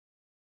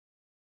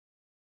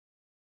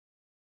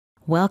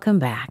Welcome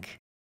back.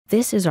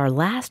 This is our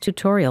last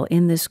tutorial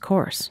in this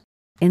course.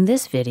 In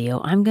this video,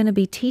 I'm going to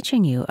be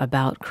teaching you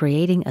about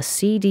creating a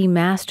CD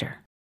master.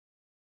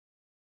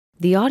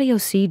 The audio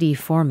CD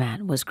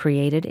format was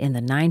created in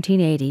the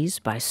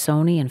 1980s by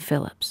Sony and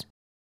Philips.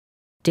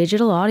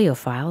 Digital audio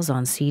files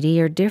on CD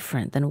are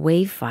different than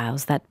WAV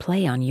files that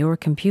play on your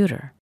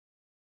computer.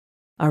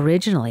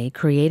 Originally,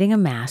 creating a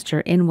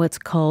master in what's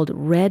called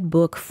Red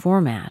Book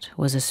format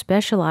was a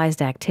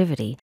specialized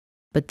activity,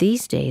 but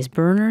these days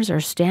burners are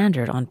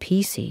standard on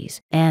PCs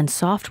and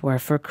software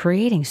for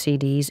creating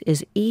CDs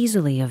is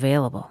easily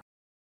available.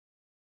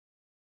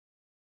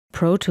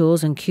 Pro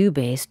Tools and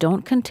Cubase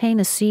don't contain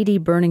a CD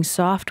burning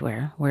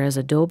software, whereas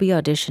Adobe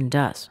Audition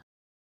does.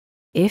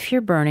 If you're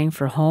burning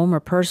for home or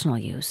personal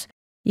use,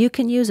 you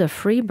can use a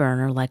free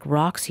burner like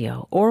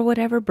Roxio or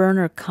whatever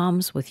burner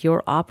comes with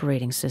your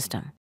operating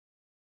system.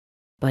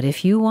 But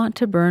if you want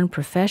to burn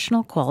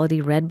professional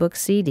quality Red Book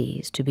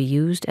CDs to be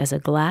used as a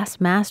glass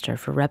master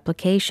for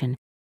replication,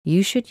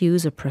 you should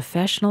use a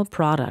professional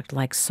product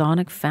like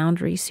Sonic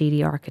Foundry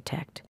CD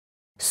Architect,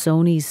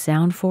 Sony's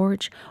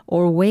SoundForge,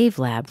 or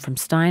WaveLab from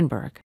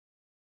Steinberg.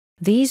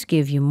 These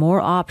give you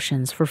more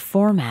options for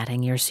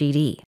formatting your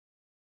CD.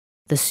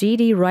 The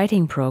CD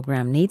writing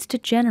program needs to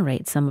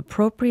generate some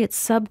appropriate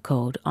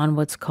subcode on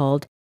what's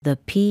called the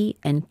P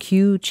and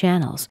Q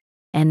channels,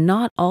 and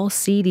not all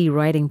CD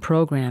writing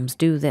programs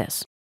do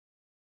this.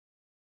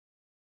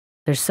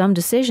 There's some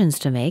decisions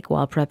to make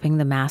while prepping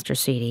the master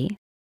CD.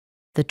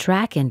 The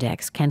track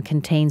index can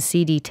contain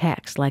CD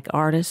text like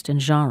artist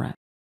and genre.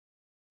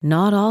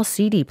 Not all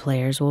CD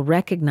players will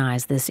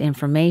recognize this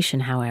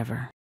information,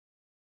 however.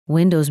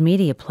 Windows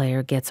Media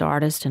Player gets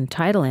artist and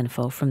title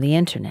info from the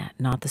internet,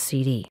 not the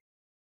CD.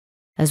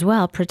 As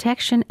well,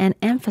 protection and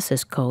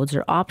emphasis codes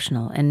are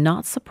optional and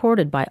not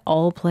supported by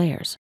all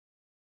players.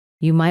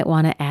 You might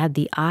want to add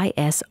the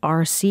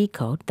ISRC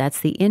code, that's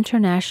the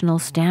International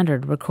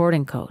Standard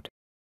Recording Code.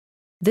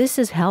 This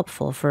is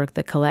helpful for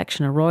the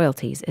collection of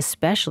royalties,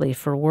 especially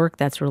for work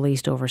that's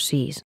released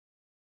overseas.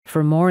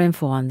 For more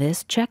info on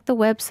this, check the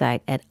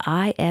website at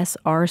isrc.com.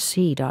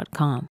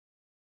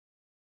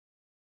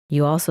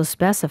 You also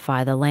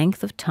specify the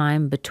length of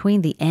time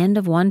between the end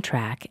of one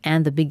track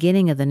and the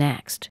beginning of the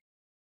next.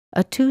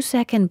 A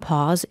 2-second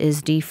pause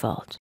is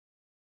default.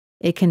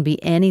 It can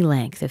be any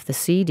length if the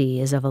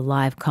CD is of a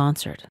live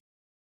concert.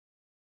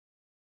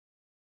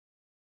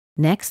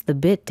 Next, the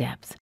bit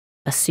depth.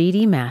 A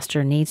CD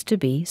master needs to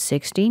be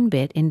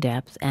 16-bit in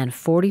depth and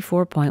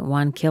 44.1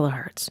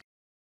 kHz.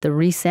 The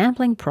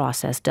resampling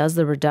process does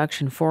the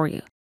reduction for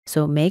you,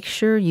 so make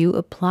sure you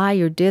apply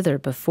your dither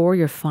before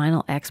your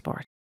final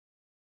export.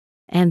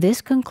 And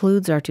this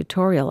concludes our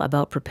tutorial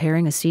about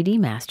preparing a CD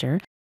master.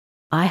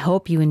 I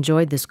hope you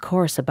enjoyed this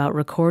course about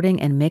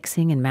recording and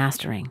mixing and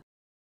mastering.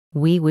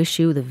 We wish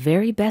you the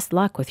very best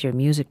luck with your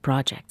music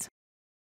projects.